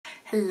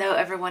Hello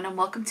everyone and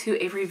welcome to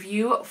a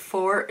review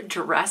for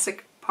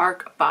Jurassic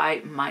Park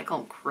by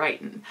Michael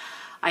Crichton.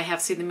 I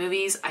have seen the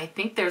movies. I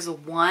think there's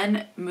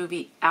one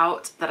movie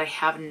out that I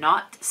have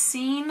not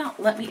seen.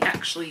 Let me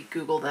actually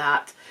Google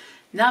that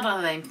now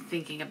that I'm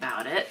thinking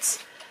about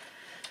it.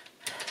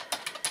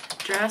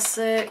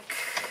 Jurassic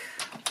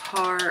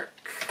Park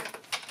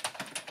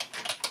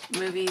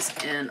movies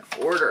in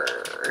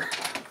order.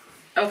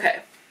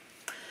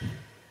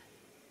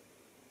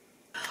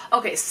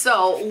 Okay,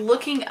 so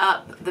looking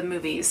up the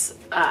movies,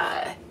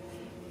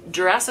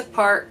 Jurassic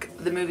Park,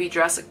 the movie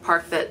Jurassic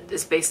Park that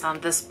is based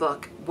on this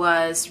book,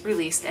 was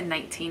released in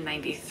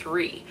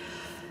 1993.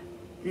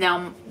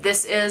 Now,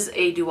 this is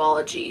a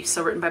duology,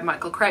 so written by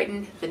Michael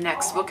Crichton. The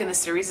next book in the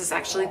series is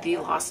actually The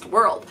Lost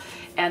World,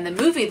 and the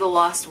movie The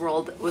Lost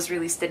World was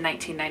released in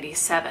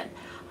 1997.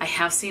 I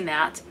have seen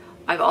that.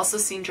 I've also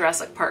seen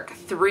Jurassic Park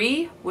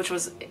 3, which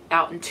was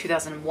out in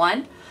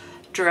 2001.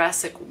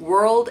 Jurassic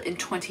World in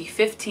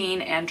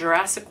 2015, and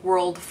Jurassic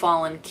World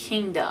Fallen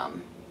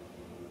Kingdom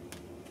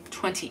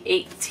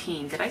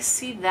 2018. Did I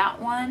see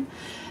that one?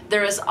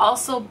 There is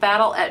also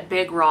Battle at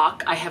Big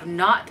Rock. I have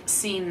not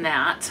seen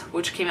that,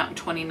 which came out in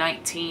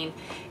 2019,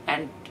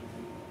 and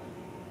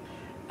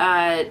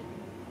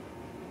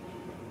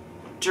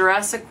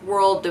Jurassic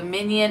World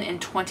Dominion in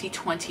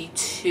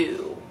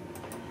 2022.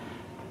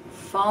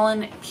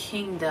 Fallen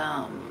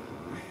Kingdom.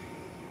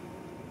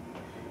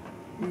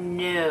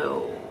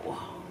 No.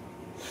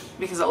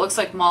 Because it looks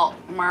like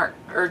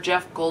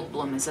Jeff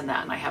Goldblum is in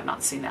that, and I have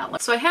not seen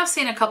that. So I have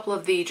seen a couple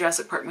of the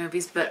Jurassic Park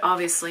movies, but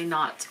obviously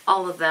not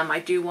all of them. I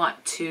do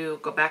want to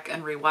go back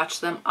and rewatch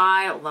them.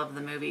 I love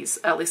the movies,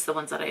 at least the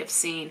ones that I have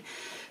seen.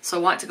 So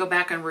I want to go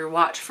back and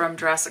rewatch from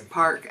Jurassic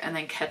Park and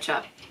then catch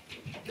up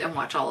and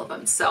watch all of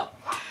them. So,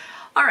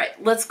 all right,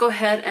 let's go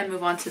ahead and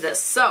move on to this.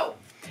 So,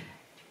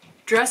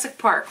 Jurassic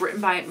Park, written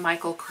by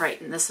Michael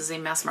Crichton. This is a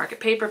mass market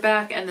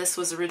paperback, and this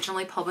was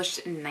originally published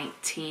in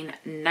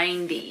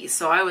 1990.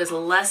 So I was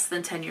less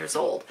than 10 years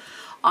old.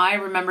 I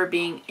remember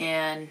being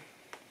in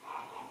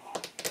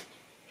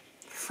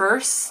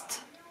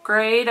first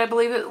grade, I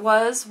believe it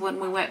was,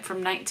 when we went from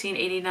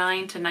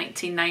 1989 to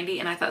 1990,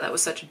 and I thought that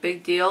was such a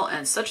big deal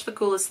and such the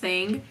coolest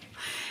thing.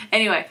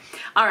 Anyway,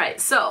 all right,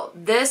 so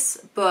this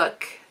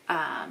book,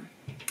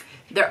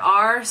 there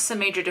are some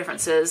major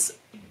differences,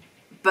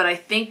 but I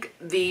think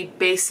the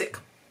basic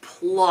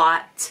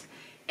plot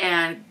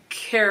and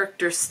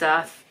character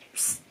stuff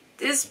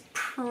is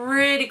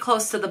pretty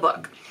close to the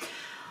book.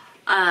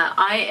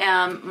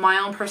 My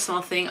own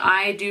personal thing,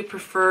 I do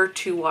prefer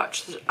to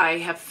watch, I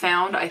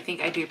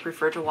think I do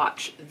prefer to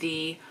watch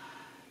the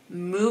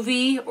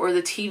movie or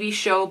the TV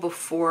show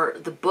before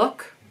the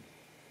book.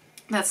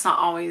 That's not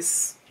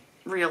always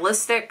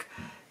realistic,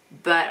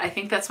 but I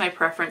think that's my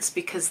preference,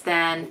 because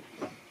then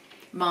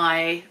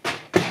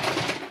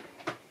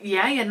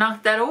yeah, you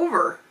knocked that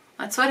over.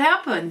 That's what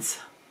happens.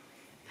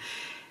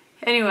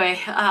 Anyway,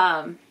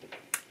 I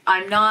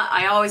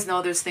always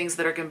know there's things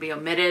that are going to be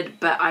omitted,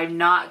 but I'm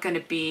not going to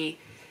be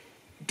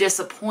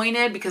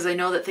disappointed, because I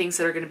know that things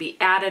that are going to be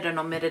added and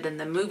omitted in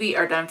the movie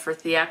are done for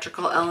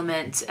theatrical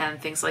element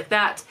and things like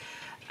that.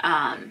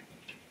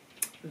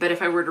 But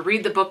if I were to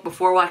read the book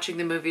before watching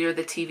the movie or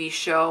the TV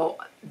show,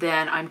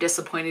 then I'm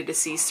disappointed to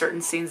see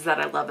certain scenes that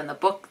I love in the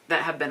book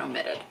that have been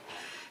omitted.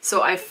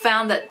 So I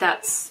found that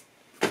that's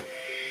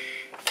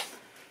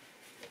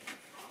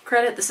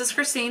credit. This is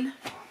Christine.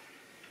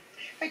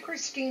 Hi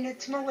Christine,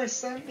 it's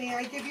Melissa. May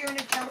I give you an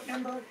account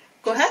number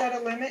Go to ahead.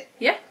 set a limit?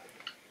 Yeah.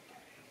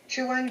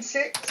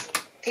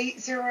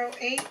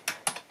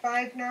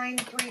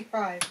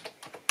 216-808-5935.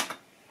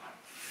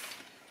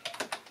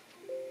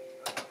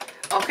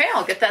 Okay,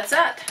 I'll get that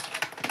set.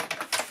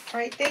 All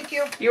right, thank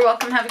you. You're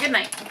welcome. Have a good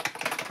night.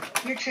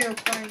 You too.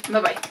 Bye.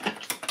 Bye-bye.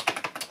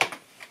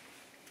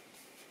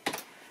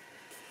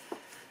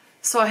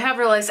 So I have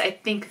realized I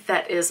think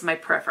that is my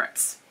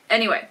preference.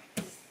 Anyway,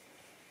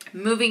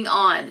 moving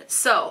on.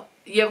 So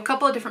you have a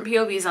couple of different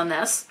POVs on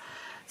this.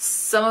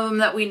 Some of them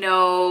that we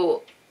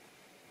know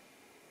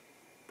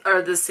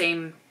are the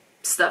same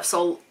stuff.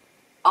 So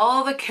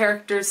all the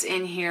characters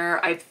in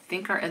here, I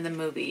think, are in the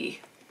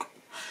movie.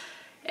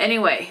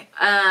 Anyway,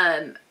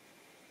 as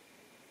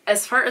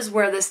far as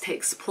where this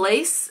takes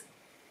place,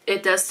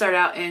 it does start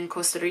out in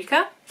Costa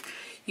Rica.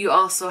 You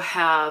also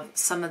have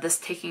some of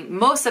this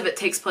most of it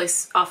takes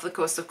place off the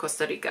coast of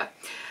Costa Rica.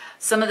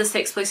 Some of this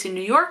takes place in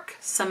New York,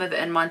 some of it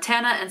in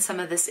Montana, and some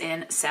of this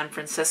in San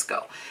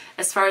Francisco.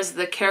 As far as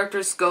the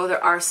characters go,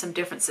 there are some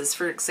differences.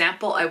 For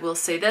example, I will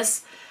say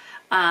this.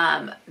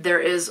 There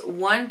is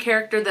one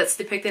character that's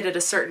depicted at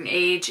a certain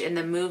age in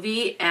the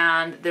movie,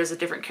 and there's a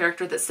different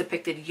character that's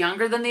depicted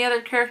younger than the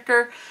other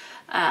character.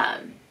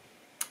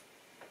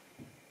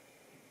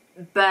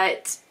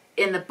 But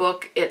in the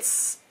book,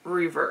 it's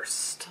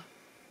reversed.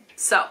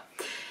 So,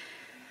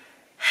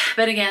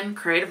 but again,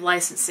 creative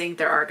licensing,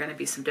 there are going to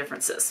be some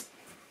differences.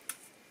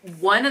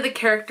 One of the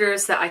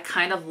characters that I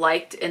kind of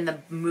liked in the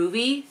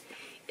movie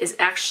is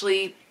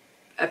actually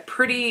a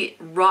pretty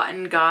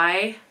rotten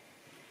guy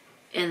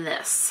in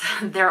this.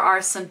 There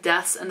are some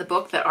deaths in the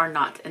book that are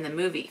not in the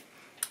movie.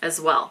 as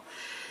well.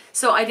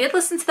 So I did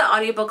listen to the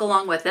audiobook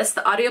along with this.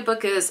 The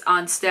audiobook is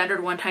on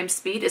standard one-time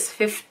speed. It's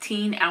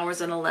 15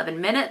 hours and 11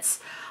 minutes.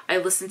 I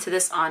listened to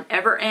this on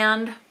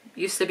Everand,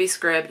 used to be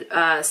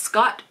Scribd.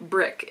 Scott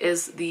Brick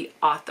is the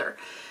author.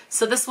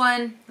 So this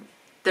one,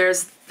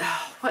 there's,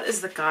 what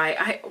is the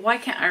guy? Why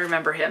can't I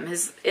remember him?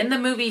 In the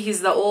movie,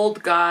 he's the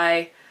old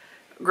guy,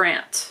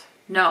 Grant.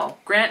 No,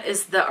 Grant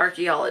is the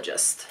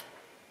archaeologist.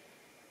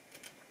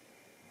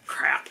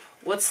 Crap.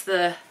 What's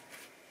the...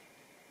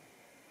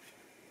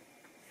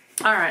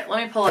 All right,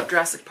 let me pull up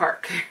Jurassic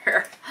Park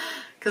here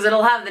because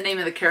it'll have the name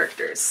of the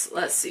characters.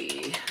 Let's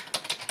see.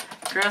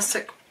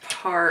 Jurassic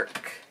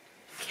Park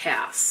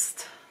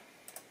cast.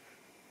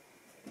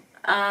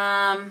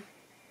 John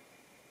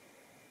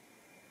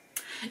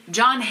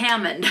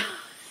Hammond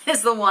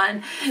is the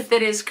one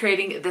that is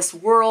creating this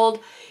world.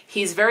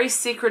 He's very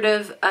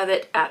secretive of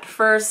it at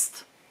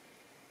first.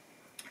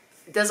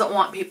 Doesn't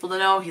want people to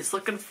know. He's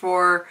looking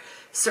for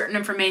certain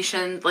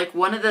information, like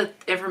one of the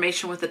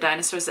information with the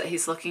dinosaurs that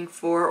he's looking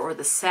for, or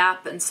the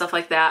sap and stuff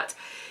like that.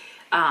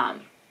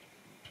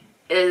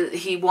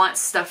 He wants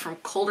stuff from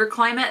colder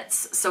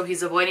climates, so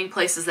he's avoiding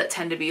places that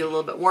tend to be a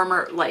little bit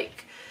warmer.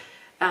 Like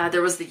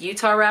there was the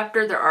Utah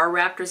raptor. There are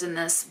raptors in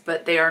this,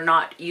 but they are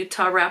not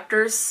Utah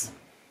raptors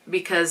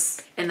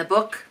because in the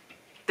book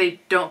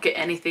they don't get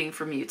anything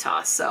from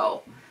Utah.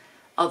 So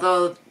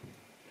although,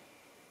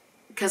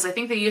 because I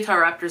think the Utah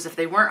raptors, if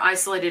they weren't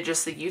isolated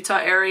just the Utah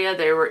area,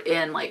 they were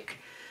in like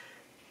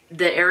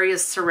the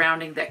areas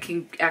surrounding that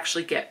can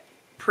actually get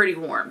pretty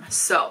warm.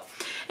 So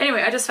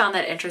anyway, I just found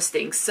that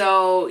interesting.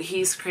 So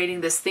he's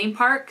creating this theme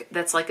park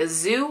that's like a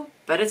zoo,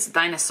 but it's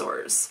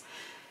dinosaurs.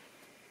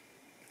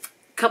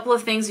 Couple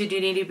of things you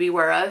do need to be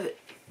aware of.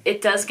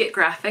 It does get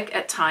graphic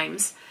at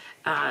times.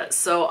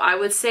 So I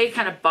would say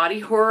kind of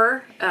body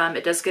horror.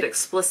 It does get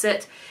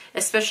explicit,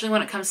 especially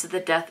when it comes to the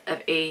death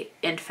of a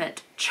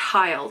infant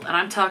child. And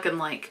I'm talking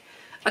like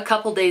a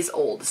couple days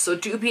old. So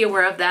do be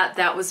aware of that.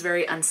 That was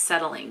very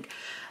unsettling.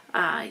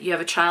 You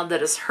have a child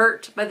that is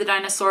hurt by the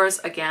dinosaurs.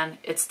 Again,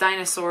 it's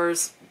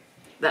dinosaurs.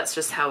 That's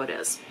just how it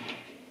is.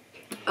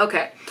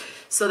 Okay,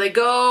 so they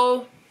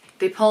pull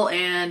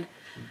in.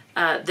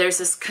 There's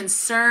this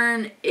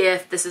concern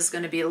if this is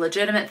going to be a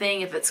legitimate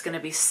thing, if it's going to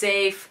be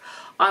safe.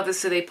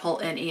 Obviously, they pull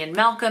in Ian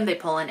Malcolm. They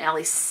pull in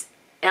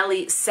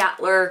Ellie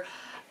Sattler,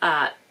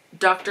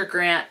 Dr.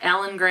 Grant,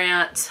 Alan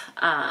Grant.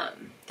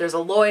 There's a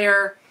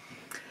lawyer,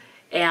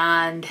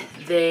 and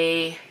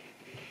they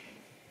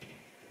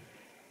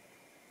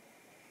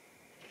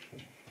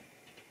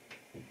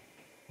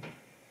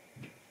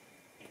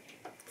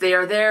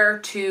are there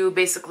to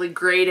basically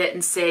grade it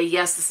and say,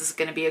 yes, this is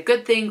going to be a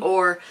good thing,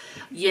 or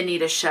you need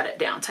to shut it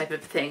down type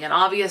of thing. And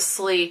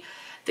obviously,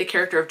 the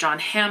character of John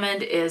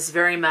Hammond is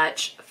very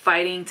much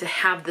fighting to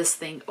have this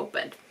thing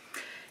opened.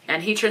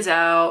 And he turns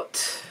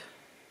out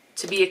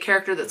to be a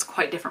character that's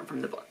quite different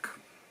from the book.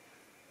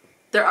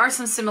 There are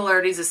some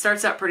similarities. It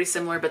starts out pretty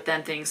similar, but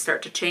then things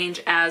start to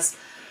change. As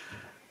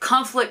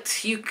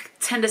conflict, you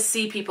tend to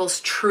see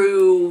people's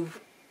true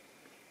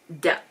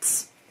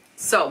depths.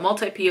 So,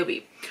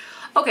 multi-POV.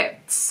 Okay,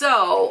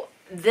 so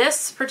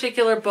this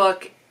particular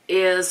book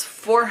is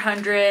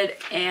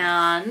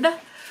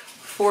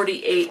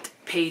 448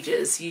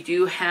 pages. You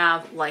do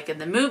have, like in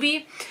the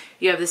movie,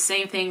 you have the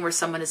same thing where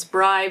someone is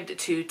bribed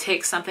to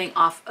take something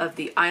off of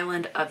the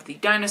island of the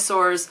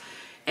dinosaurs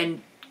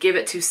and give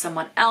it to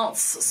someone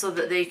else so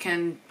that they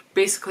can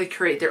basically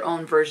create their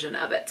own version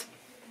of it.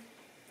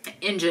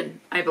 Engine,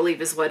 I believe,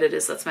 is what it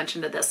is that's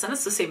mentioned in this, and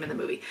it's the same in the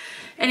movie.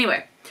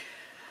 Anyway.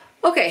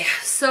 Okay,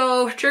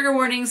 so trigger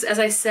warnings, as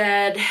I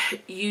said,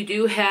 you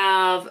do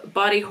have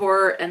body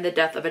horror and the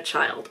death of a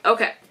child.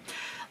 Okay,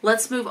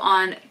 let's move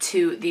on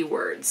to the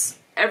words.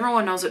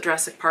 Everyone knows what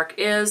Jurassic Park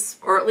is,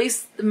 or at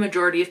least the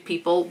majority of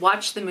people.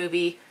 Watch the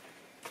movie,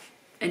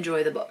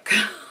 enjoy the book.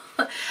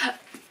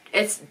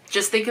 It's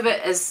just think of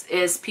it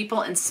as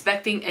people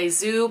inspecting a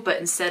zoo, but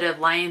instead of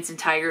lions and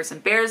tigers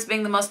and bears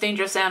being the most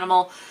dangerous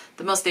animal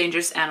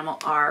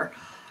are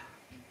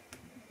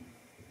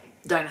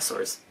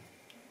dinosaurs.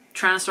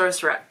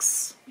 Tyrannosaurus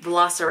Rex,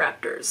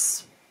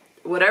 Velociraptors,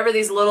 whatever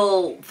these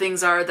little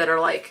things are that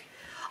are like,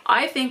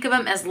 I think of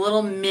them as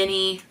little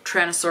mini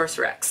Tyrannosaurus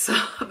Rex,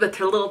 but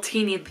they're little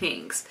teeny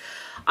things.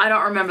 I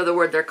don't remember the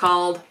word they're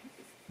called.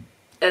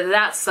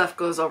 That stuff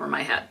goes over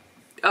my head.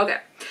 Okay,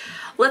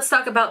 let's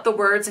talk about the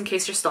words in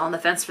case you're still on the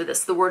fence for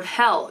this. The word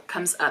hell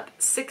comes up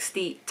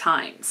 60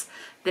 times.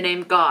 The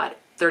name God,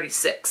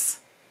 36.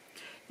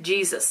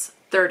 Jesus,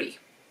 30.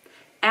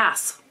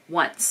 Ass,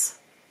 once.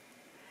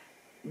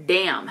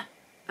 Damn,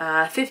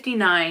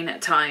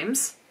 59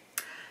 times.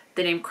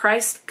 The name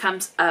Christ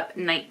comes up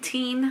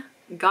 19.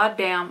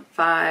 Goddamn,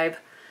 5.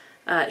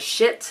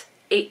 Shit,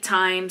 8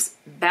 times.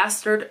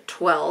 Bastard,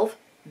 12.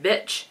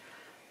 Bitch,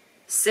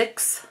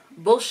 6.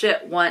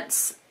 Bullshit,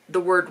 once. The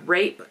word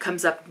rape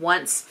comes up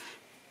once.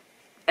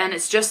 And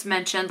it's just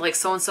mentioned, like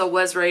so-and-so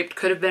was raped,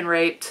 could have been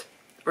raped,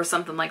 or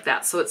something like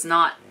that. So it's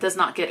not, does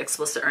not get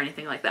explicit or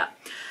anything like that.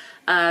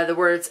 The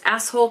words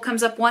asshole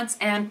comes up once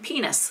and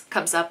penis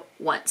comes up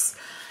once.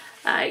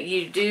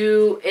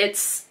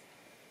 It's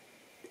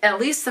at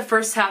least the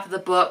first half of the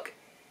book,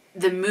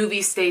 the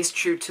movie stays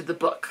true to the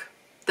book.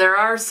 There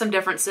are some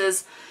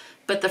differences,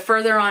 but the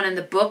further on in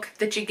the book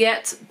that you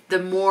get,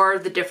 the more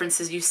the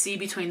differences you see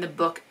between the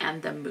book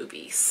and the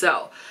movie.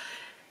 So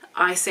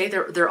I say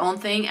they're their own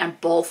thing,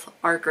 and both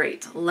are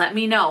great. Let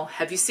me know.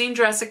 Have you seen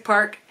Jurassic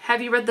Park?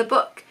 Have you read the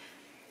book?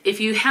 If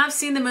you have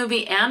seen the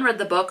movie and read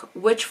the book,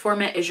 which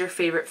format is your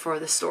favorite for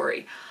the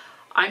story?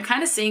 I'm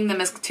kind of seeing them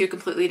as two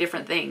completely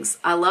different things.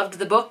 I loved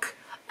the book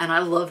and I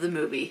love the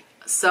movie.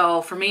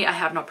 So for me, I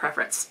have no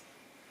preference.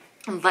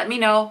 Let me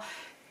know.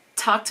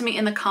 Talk to me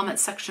in the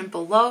comments section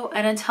below.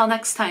 And until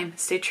next time,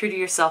 stay true to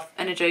yourself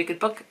and enjoy a good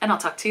book, and I'll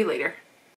talk to you later.